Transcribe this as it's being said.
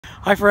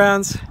Hi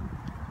friends,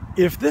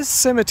 if this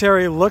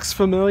cemetery looks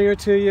familiar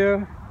to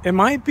you, it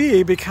might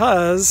be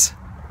because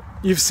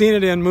you've seen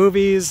it in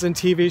movies and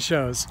TV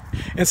shows.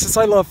 And since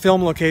I love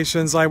film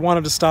locations, I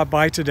wanted to stop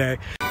by today.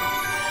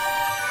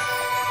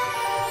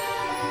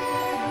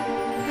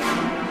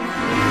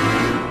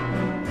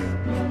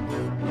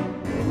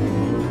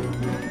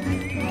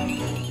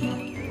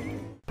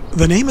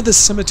 The name of this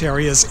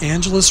cemetery is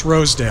Angelus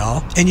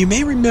Rosedale, and you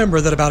may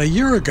remember that about a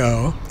year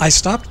ago, I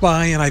stopped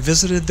by and I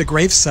visited the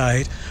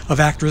gravesite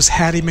of actress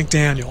Hattie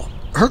McDaniel.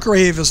 Her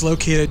grave is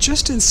located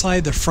just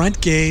inside the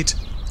front gate,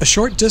 a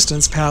short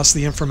distance past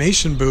the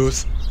information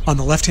booth on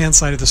the left-hand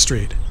side of the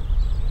street.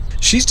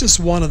 She's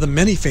just one of the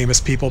many famous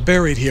people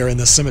buried here in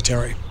this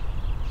cemetery.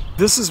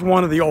 This is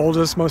one of the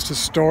oldest, most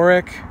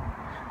historic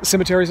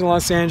cemeteries in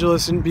Los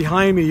Angeles, and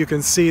behind me you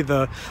can see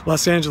the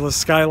Los Angeles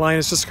skyline.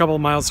 It's just a couple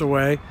of miles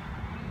away.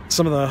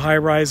 Some of the high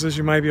rises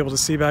you might be able to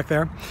see back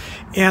there.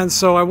 And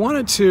so I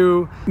wanted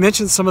to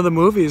mention some of the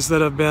movies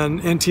that have been,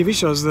 and TV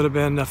shows that have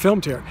been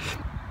filmed here.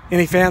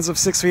 Any fans of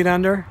 6 Feet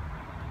Under?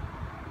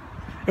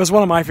 It was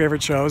one of my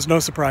favorite shows, no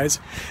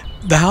surprise.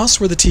 The house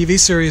where the TV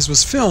series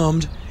was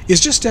filmed is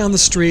just down the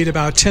street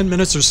about 10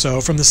 minutes or so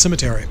from the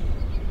cemetery.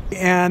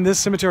 And this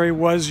cemetery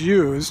was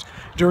used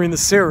during the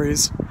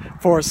series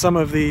for some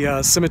of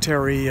the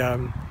cemetery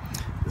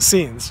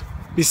scenes.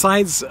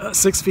 Besides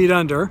 6 Feet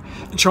Under,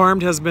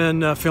 Charmed has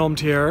been filmed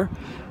here.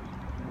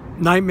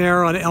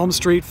 Nightmare on Elm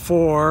Street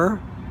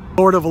 4,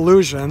 Lord of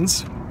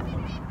Illusions,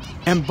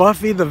 and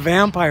Buffy the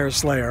Vampire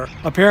Slayer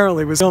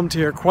apparently was filmed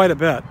here quite a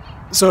bit.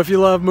 So if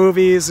you love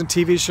movies and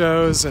TV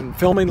shows and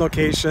filming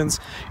locations,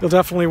 you'll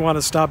definitely want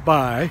to stop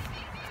by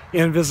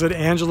and visit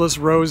Angelus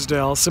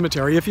Rosedale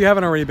Cemetery if you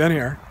haven't already been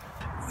here.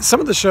 Some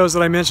of the shows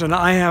that I mentioned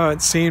I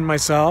haven't seen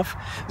myself,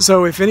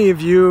 so if any of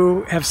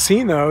you have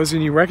seen those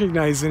and you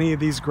recognize any of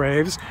these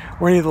graves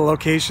or any of the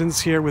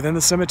locations here within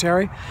the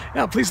cemetery,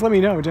 yeah, please let me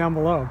know down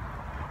below.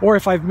 Or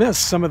if I've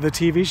missed some of the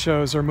TV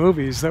shows or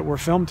movies that were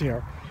filmed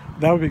here,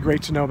 that would be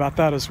great to know about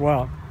that as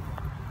well.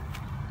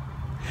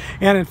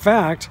 And in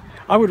fact,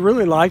 I would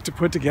really like to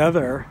put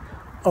together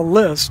a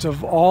list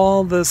of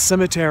all the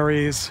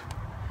cemeteries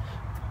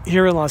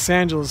here in Los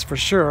Angeles for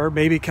sure,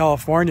 maybe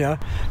California,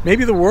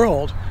 maybe the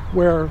world,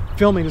 where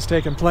filming has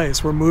taken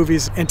place, where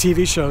movies and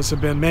TV shows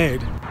have been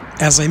made.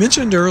 As I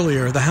mentioned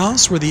earlier, the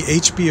house where the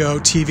HBO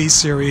TV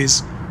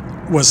series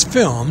was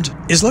filmed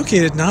is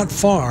located not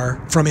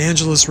far from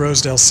Angelus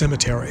Rosedale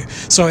Cemetery,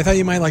 so I thought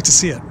you might like to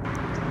see it.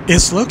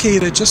 It's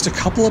located just a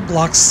couple of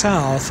blocks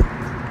south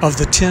of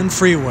the 10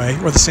 freeway,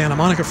 or the Santa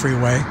Monica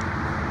Freeway,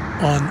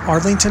 on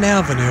Arlington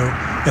Avenue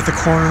at the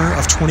corner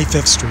of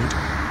 25th Street.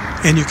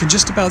 And you can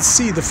just about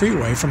see the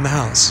freeway from the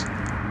house.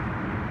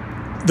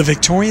 The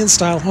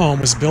Victorian-style home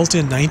was built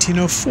in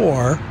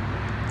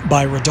 1904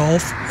 by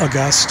Rodolphe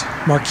August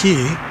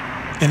Marquis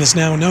and is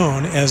now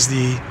known as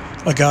the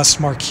August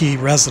Marquis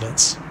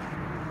Residence.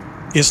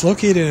 It's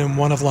located in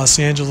one of Los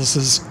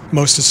Angeles'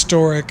 most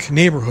historic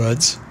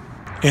neighborhoods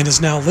and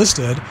is now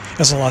listed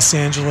as a Los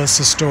Angeles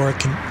Historic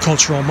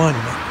Cultural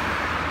Monument.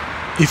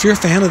 If you're a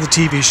fan of the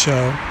TV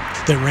show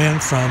that ran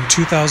from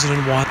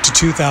 2001 to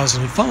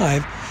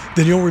 2005,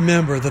 then you'll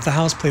remember that the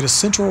house played a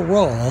central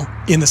role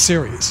in the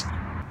series.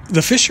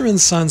 The Fisher and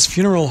Sons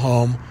funeral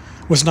home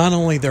was not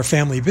only their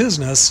family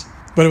business,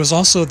 but it was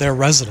also their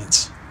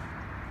residence.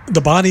 The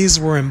bodies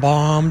were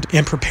embalmed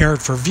and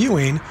prepared for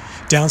viewing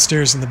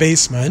downstairs in the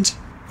basement.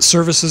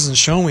 Services and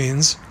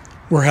showings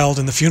were held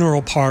in the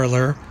funeral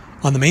parlor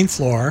on the main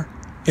floor,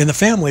 and the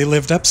family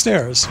lived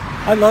upstairs.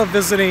 I love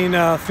visiting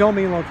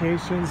filming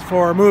locations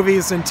for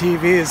movies and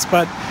TVs,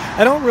 but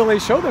I don't really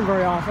show them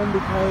very often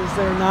because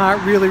they're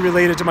not really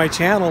related to my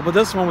channel, but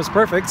this one was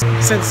perfect.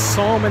 Since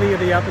so many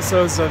of the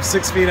episodes of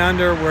 6 Feet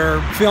Under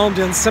were filmed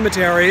in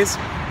cemeteries,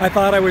 I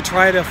thought I would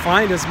try to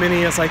find as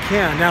many as I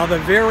can. Now, the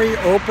very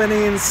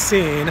opening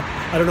scene,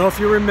 I don't know if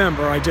you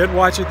remember, I did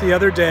watch it the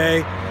other day.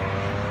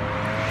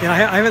 You know,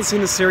 I haven't seen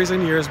the series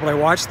in years, but I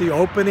watched the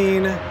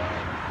opening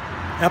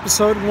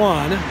episode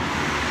 1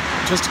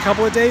 just a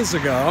couple of days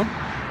ago,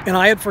 and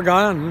I had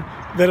forgotten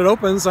that it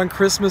opens on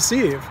Christmas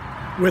Eve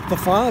with the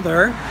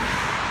father,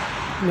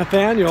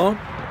 Nathaniel,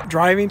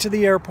 driving to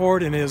the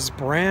airport in his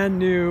brand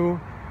new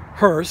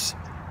hearse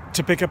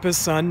to pick up his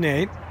son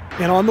Nate,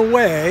 and on the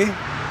way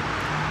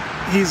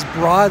he's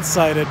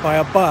broadsided by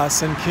a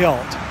bus and killed.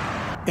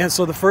 And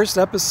so the first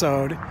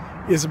episode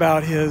is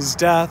about his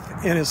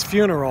death and his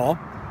funeral.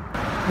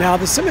 Now,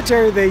 the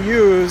cemetery they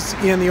use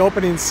in the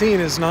opening scene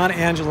is not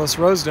Angelus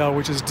Rosedale,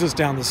 which is just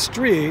down the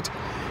street.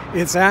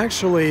 It's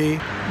actually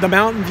the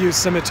Mountain View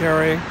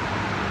Cemetery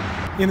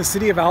in the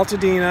city of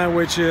Altadena,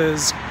 which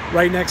is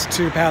right next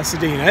to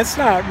Pasadena. It's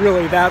not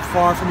really that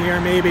far from here,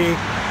 maybe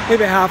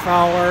a half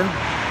hour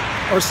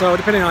or so,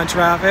 depending on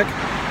traffic.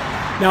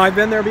 Now, I've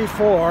been there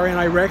before, and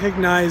I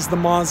recognize the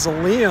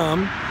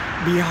mausoleum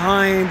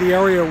behind the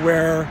area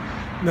where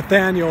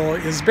Nathaniel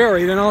is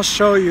buried, and I'll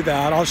show you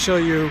that. I'll show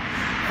you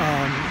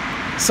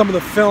some of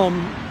the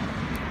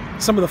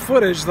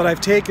footage that I've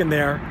taken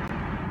there.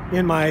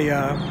 in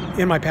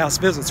my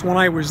past visits. When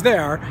I was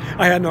there,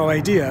 I had no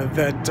idea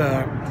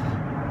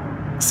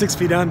that 6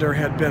 Feet Under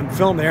had been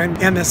filmed there,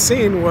 and the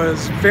scene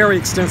was very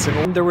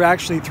extensive. There were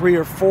actually 3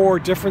 or 4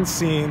 different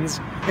scenes,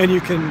 and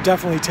you can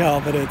definitely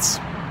tell that it's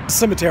a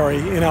cemetery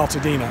in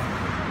Altadena.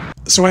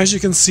 So as you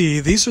can see,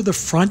 these are the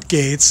front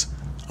gates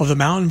of the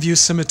Mountain View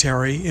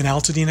Cemetery in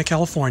Altadena,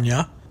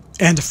 California.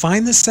 And to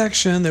find the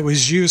section that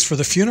was used for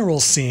the funeral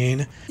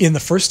scene in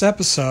the first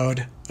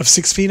episode of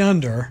 6 Feet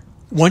Under,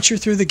 once you're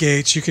through the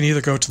gates, you can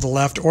either go to the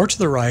left or to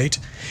the right,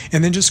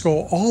 and then just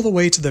go all the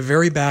way to the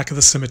very back of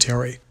the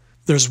cemetery.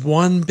 There's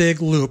one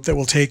big loop that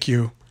will take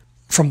you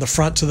from the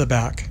front to the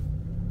back.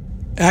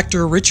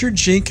 Actor Richard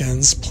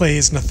Jenkins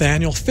plays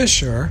Nathaniel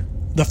Fisher,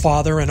 the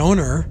father and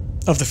owner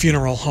of the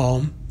funeral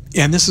home,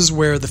 and this is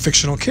where the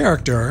fictional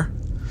character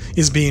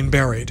is being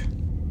buried.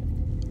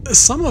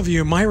 Some of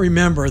you might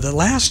remember that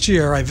last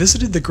year I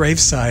visited the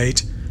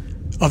gravesite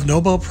of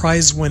Nobel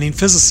Prize-winning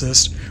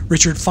physicist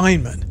Richard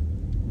Feynman.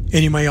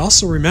 And you may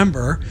also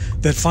remember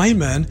that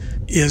Feynman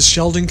is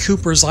Sheldon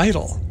Cooper's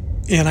idol.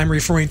 And I'm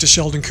referring to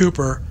Sheldon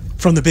Cooper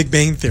from The Big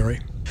Bang Theory.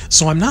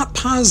 So I'm not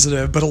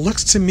positive, but it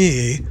looks to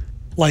me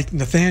like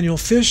Nathaniel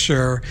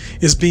Fisher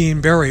is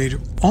being buried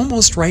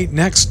almost right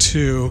next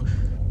to,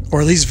 or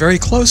at least very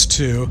close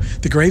to,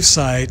 the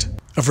gravesite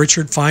of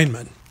Richard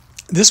Feynman.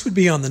 This would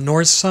be on the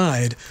north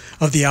side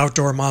of the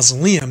outdoor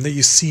mausoleum that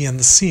you see in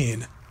the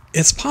scene.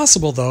 It's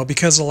possible, though,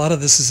 because a lot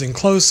of this is in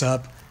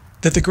close-up,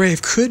 that the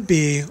grave could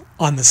be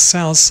on the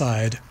south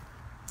side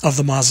of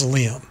the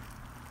mausoleum.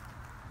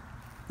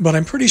 But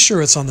I'm pretty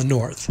sure it's on the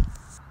north.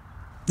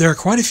 There are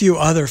quite a few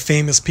other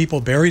famous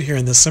people buried here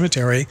in this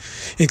cemetery,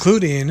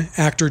 including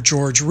actor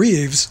George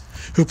Reeves,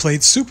 who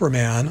played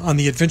Superman on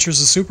the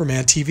Adventures of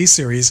Superman TV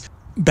series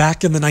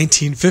back in the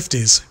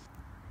 1950s.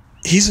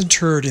 He's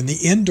interred in the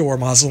indoor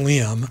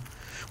mausoleum,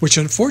 which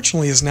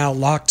unfortunately is now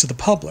locked to the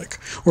public,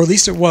 or at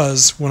least it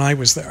was when I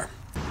was there.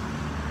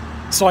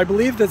 So I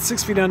believe that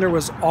 6 Feet Under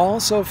was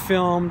also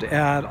filmed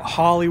at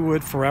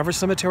Hollywood Forever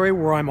Cemetery,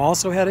 where I'm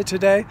also headed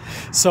today.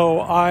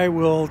 So I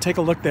will take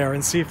a look there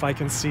and see if I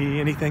can see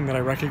anything that I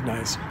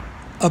recognize.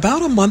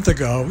 About a month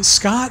ago,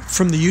 Scott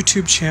from the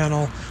YouTube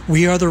channel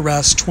We Are the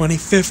Rest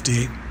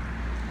 2050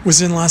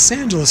 was in Los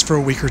Angeles for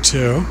a week or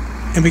two,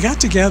 and we got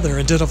together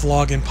and did a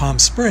vlog in Palm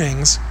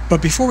Springs.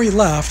 But before we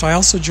left, I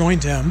also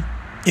joined him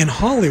in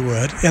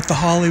Hollywood at the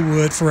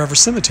Hollywood Forever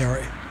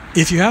Cemetery.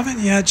 If you haven't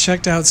yet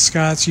checked out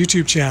Scott's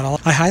YouTube channel,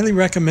 I highly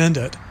recommend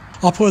it.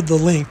 I'll put the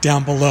link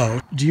down below.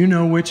 Do you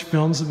know which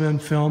films have been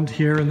filmed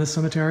here in this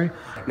cemetery?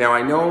 Now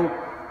I know,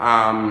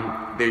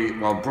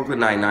 Brooklyn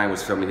Nine-Nine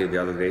was filming here the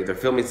other day. They're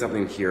filming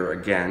something here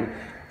again.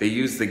 They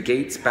used the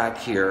gates back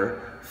here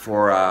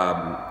for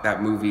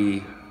that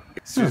movie.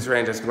 Susan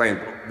Sarandon just explained.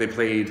 They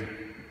played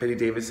Betty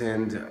Davis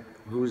and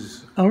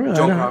who's Joan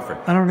Crawford.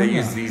 I don't remember. They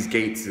used these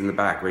gates in the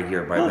back right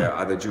here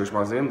by the Jewish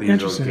mausoleum. They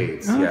used those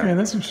gates. Oh, okay,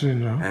 that's interesting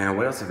to know. And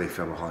what else have they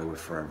filmed in Hollywood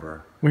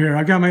Forever? Well, here,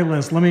 I've got my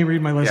list. Let me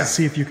read my list and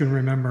see if you can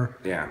remember.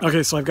 Yeah.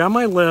 Okay, so I've got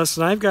my list,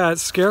 and I've got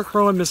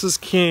Scarecrow and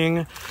Mrs.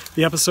 King.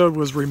 The episode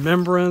was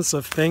Remembrance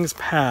of Things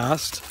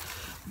Past.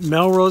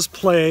 Melrose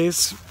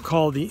Place,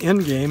 called The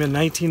Endgame in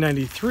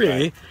 1993.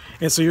 Right.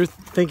 And so you're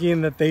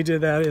thinking that they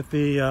did that at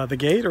the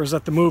gate, or is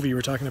that the movie you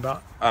were talking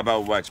about?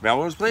 About what,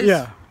 Melrose Place?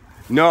 Yeah.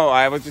 No,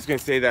 I was just going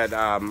to say that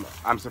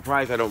I'm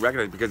surprised I don't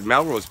recognize it because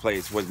Melrose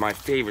Place was my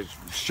favorite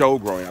show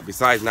growing up,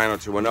 besides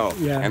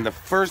 90210. Yeah. And the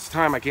first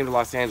time I came to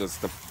Los Angeles,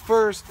 the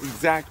first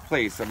exact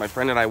place that my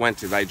friend and I went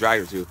to, that I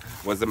dragged her to,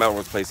 was the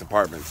Melrose Place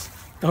Apartments.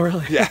 Oh,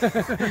 really? Yeah.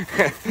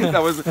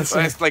 That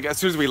was like as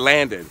soon as we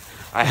landed,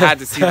 I had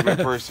to see them in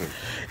person.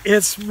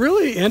 It's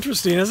really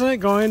interesting, isn't it,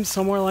 going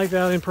somewhere like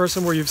that in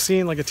person where you've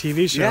seen like a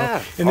TV show,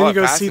 yeah. And then you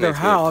go see their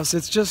house.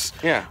 It's just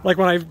like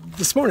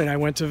this morning I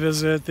went to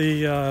visit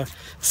the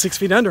 6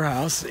 Feet Under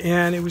house,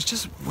 and it was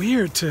just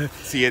weird to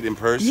see it in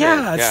person.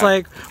 Yeah, it's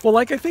like, well,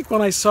 like I think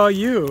when I saw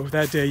you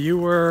that day,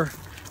 where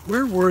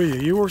were you?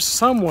 You were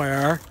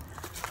somewhere,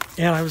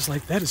 and I was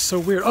like, that is so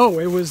weird. Oh,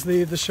 it was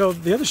the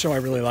other show I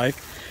really like.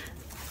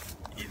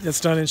 That's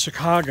done in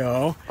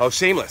Chicago. Oh,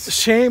 Shameless.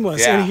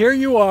 Shameless. Yeah. And here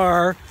you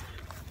are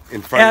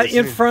in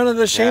front of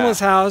the Shameless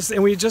house,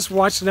 and we just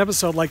watched an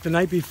episode like the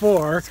night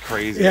before. It's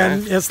crazy.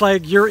 And it's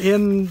like you're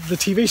in the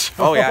TV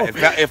show. Oh yeah,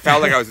 it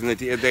felt like I was in the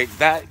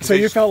TV. So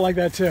you felt like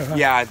that too? Huh?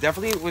 Yeah,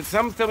 definitely. With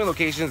some filming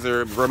locations,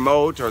 they're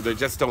remote or they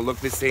just don't look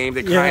the same.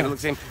 They kind of look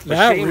the same.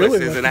 But Shameless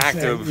is an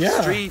active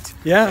street.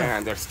 Yeah.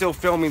 And they're still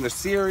filming the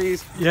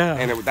series. Yeah.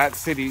 And that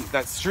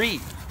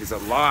street is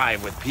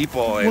alive with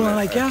people and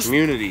a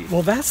community.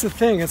 Well, that's the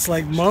thing. It's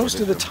like most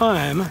of the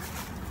time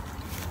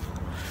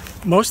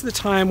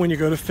when you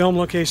go to film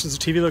locations or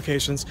TV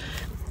locations,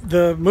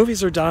 the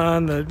movies are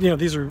done.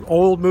 These are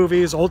old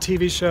movies, old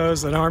TV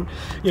shows that aren't,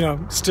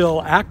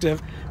 still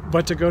active.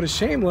 But to go to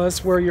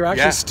Shameless, where you're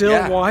actually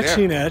still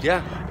watching it,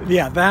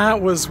 that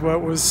was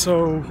what was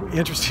so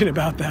interesting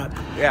about that.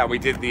 Yeah, we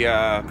did the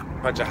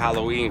bunch of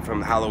Halloween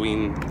from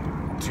Halloween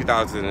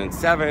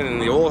 2007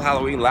 and the old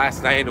Halloween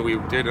last night, and we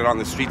did it on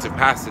the streets of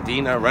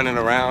Pasadena, running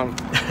around,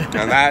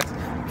 and that.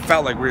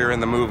 felt like we were in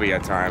the movie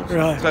at times.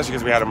 Really? Especially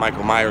because we had a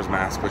Michael Myers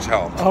mask, which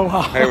helped. Oh,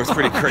 wow. And it was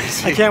pretty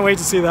crazy. I can't wait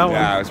to see that one.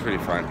 Yeah, it was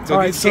pretty fun. So All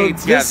right, these so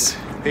gates, this...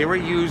 they were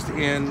used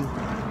in,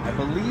 I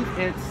believe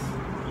it's,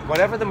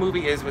 whatever the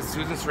movie is with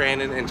Susan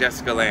Sarandon and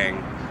Jessica Lange,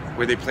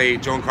 where they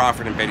played Joan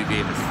Crawford and Betty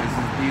Davis.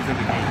 These are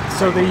the gates.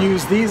 So they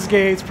use these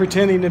gates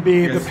pretending to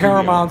be the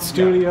Paramount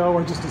studio, yeah.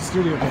 or just a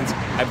studio gates.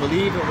 I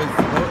believe it was,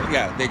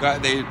 yeah,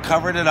 they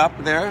covered it up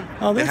there.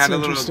 Oh, that's they had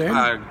interesting.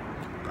 A little,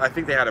 I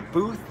think they had a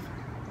booth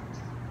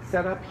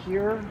set up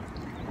here.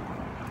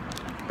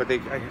 But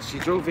she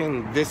drove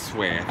in this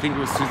way. I think it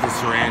was Susan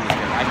Sarandon.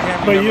 I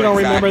can't remember. But you don't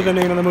exactly. remember the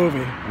name of the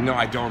movie? No,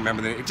 I don't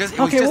remember the name. It was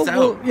okay, just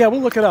out. we'll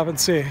look it up and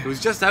see. It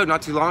was just out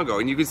not too long ago,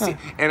 and you can see.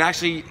 And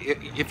actually,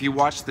 if you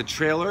watch the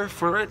trailer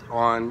for it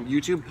on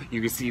YouTube,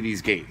 you can see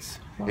these gates.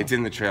 Wow. It's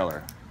in the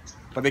trailer,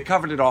 but they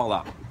covered it all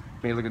up.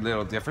 May look a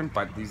little different,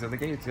 but these are the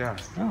gates, yeah.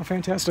 Oh,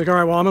 fantastic. All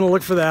right, well, I'm going to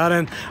look for that.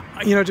 And,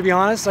 you know, to be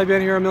honest, I've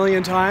been here a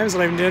million times,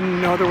 and I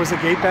didn't know there was a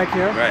gate back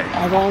here. Right.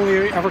 I've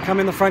only ever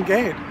come in the front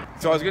gate.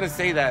 So I was going to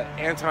say that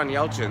Anton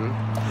Yelchin,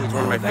 who's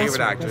one of my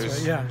favorite actors,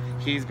 right, yeah.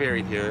 He's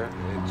buried here,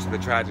 the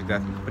tragic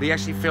death. But he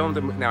actually filmed,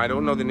 now I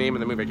don't know the name of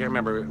the movie, I can't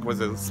remember, it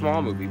was a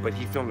small movie, but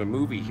he filmed a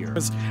movie here.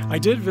 I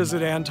did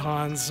visit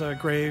Anton's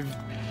grave,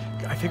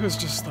 I think it was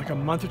just like a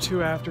month or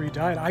two after he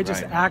died. I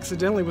just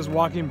accidentally was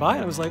walking by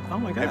and I was like, oh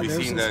my God. Have you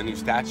seen the new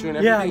statue and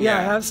everything? Yeah,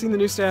 I have seen the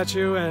new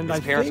statue. And his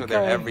parents are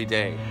there every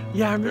day.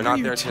 Yeah, I remember They're not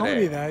you there telling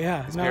today. me that,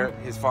 yeah.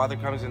 His father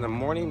comes in the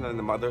morning, then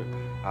the mother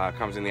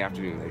comes in the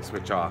afternoon. They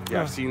switch off.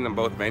 Yeah, I've seen them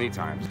both many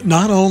times.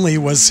 Not only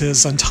was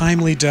his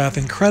untimely death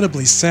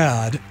incredibly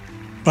sad,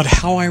 but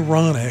how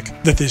ironic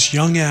that this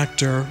young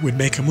actor would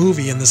make a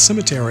movie in the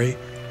cemetery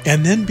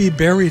and then be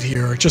buried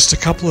here just a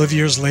couple of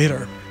years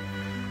later.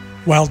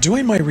 While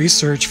doing my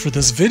research for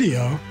this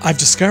video, I've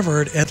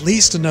discovered at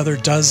least another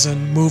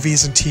dozen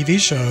movies and TV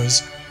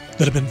shows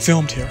that have been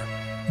filmed here.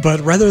 But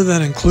rather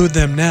than include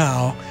them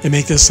now and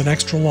make this an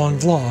extra long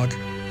vlog,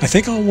 I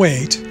think I'll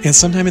wait, and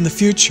sometime in the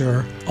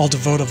future, I'll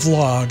devote a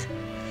vlog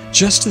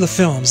just to the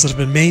films that have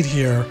been made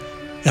here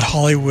at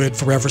Hollywood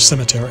Forever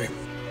Cemetery.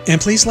 And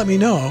please let me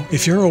know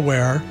if you're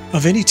aware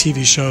of any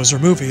TV shows or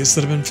movies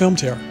that have been filmed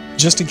here,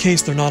 just in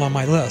case they're not on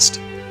my list.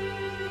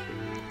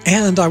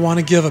 And I want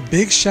to give a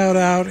big shout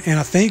out and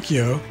a thank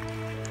you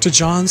to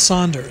John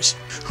Saunders,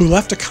 who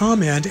left a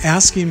comment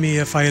asking me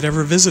if I had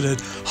ever visited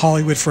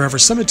Hollywood Forever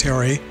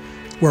Cemetery,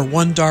 where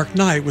One Dark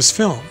Night was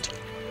filmed.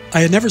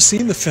 I had never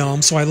seen the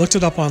film, so I looked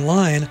it up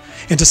online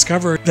and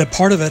discovered that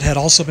part of it had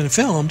also been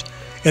filmed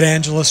at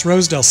Angeles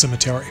Rosedale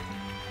Cemetery.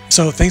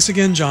 So thanks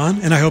again,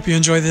 John, and I hope you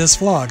enjoy this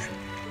vlog.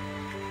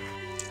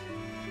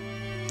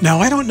 Now,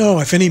 I don't know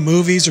if any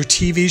movies or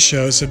TV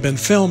shows have been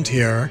filmed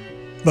here,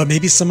 but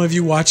maybe some of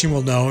you watching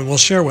will know and will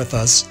share with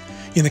us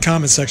in the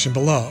comment section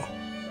below.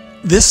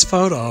 This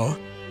photo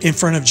in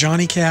front of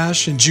Johnny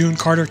Cash and June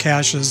Carter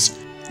Cash's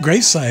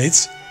grave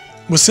sites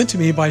was sent to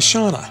me by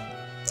Shauna.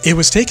 It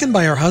was taken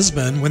by her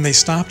husband when they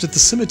stopped at the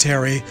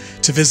cemetery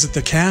to visit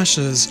the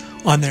Cashes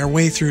on their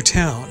way through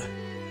town.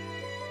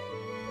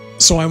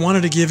 So I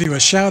wanted to give you a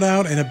shout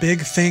out and a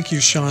big thank you,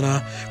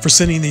 Shauna, for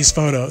sending these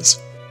photos.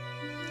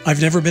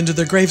 I've never been to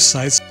their grave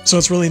sites, so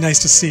it's really nice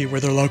to see where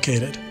they're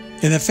located,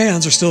 and that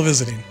fans are still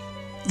visiting.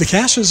 The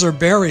Cashes are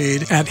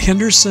buried at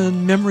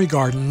Henderson Memory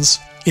Gardens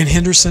in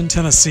Henderson,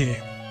 Tennessee.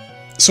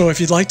 So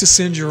if you'd like to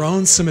send your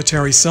own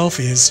cemetery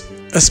selfies,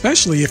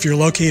 especially if you're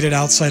located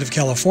outside of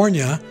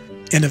California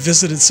and have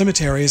visited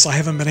cemeteries I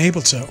haven't been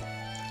able to,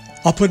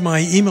 I'll put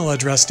my email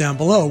address down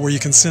below where you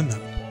can send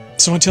them.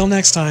 So until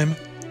next time,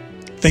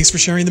 thanks for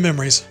sharing the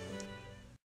memories.